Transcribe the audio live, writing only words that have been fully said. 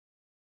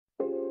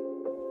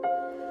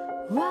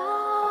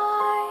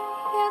Why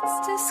it's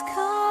the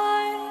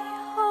sky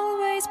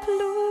always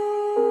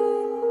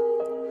blue?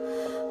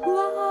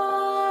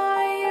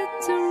 Why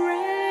it's the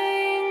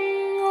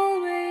rain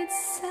always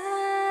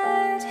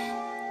sad?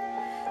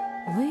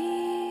 We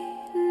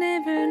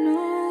never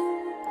know,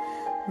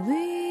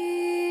 we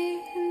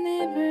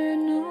never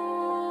know.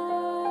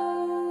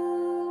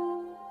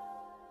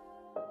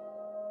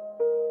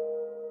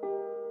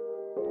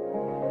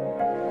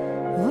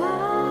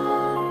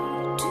 Why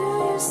do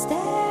you stay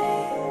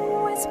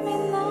with me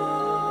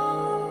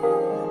now?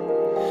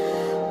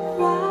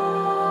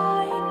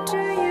 Why do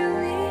you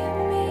leave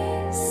me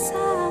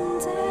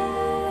someday?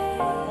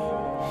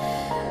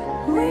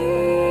 We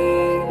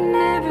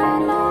never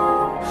know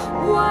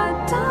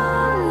what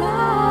our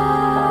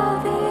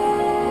love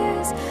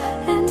is,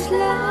 and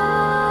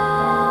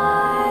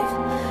life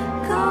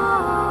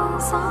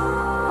goes on.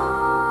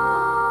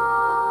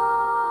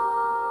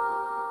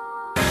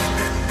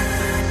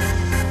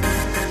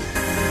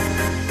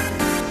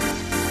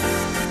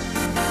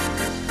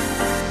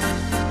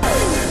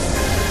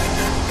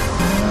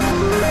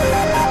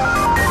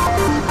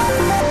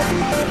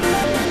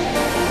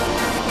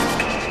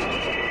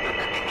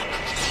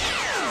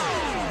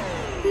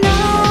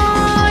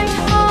 Night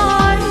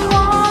I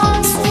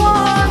once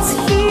was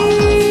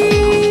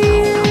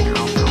here,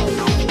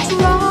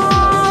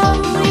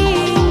 drowning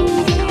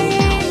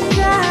in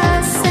the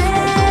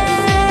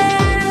sands,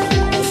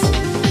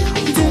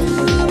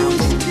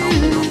 doomed to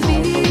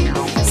be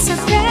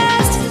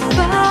suppressed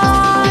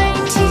by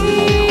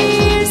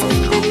tears.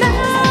 The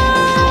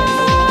night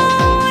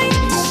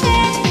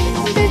shed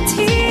the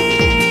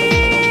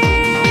tears,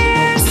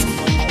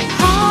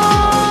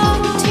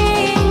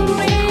 haunting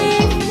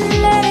grief,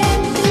 let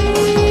it be.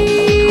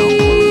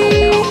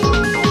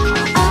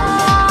 I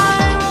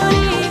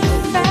would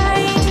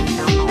invade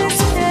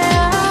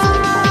despair,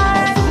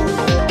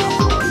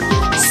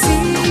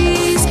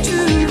 cease to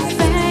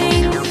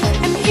faint,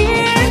 and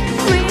here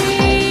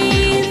breathing.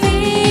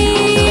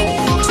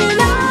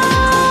 Tonight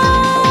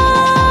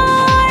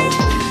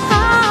I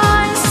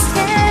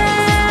stand.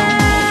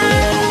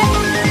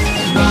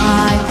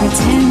 Why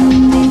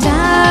pretend it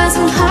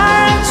doesn't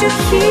hurt to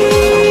hear?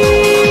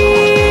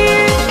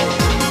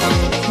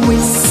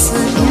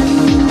 Whistle in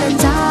the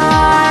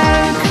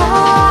dark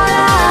all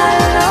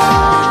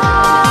alone.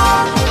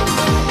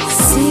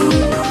 See,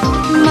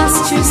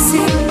 must you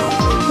see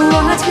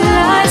what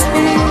lies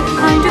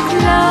behind the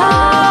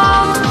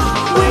cloud?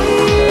 With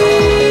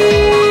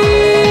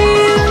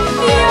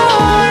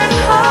your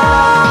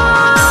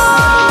heart.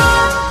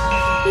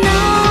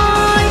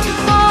 Night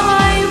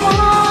I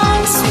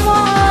once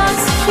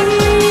was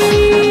here,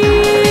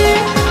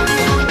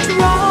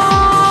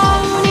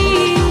 drowning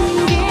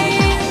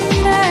in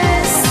the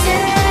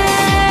sands,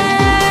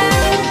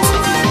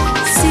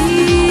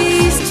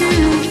 cease to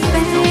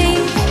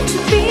faint, to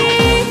be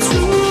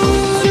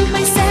true to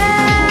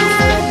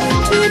myself.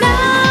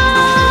 Tonight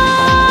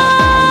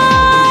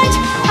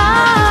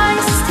I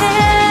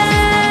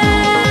stand.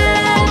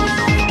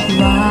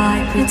 Why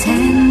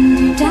pretend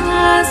it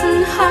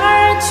doesn't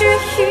hurt to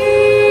hear?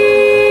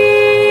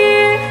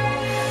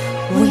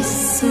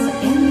 Whistle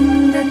in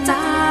the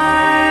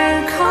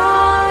dark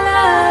all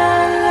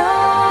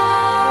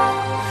alone.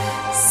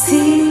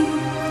 See,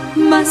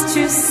 must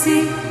you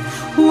see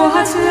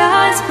what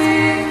lies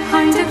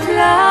behind the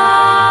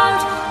cloud?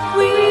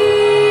 We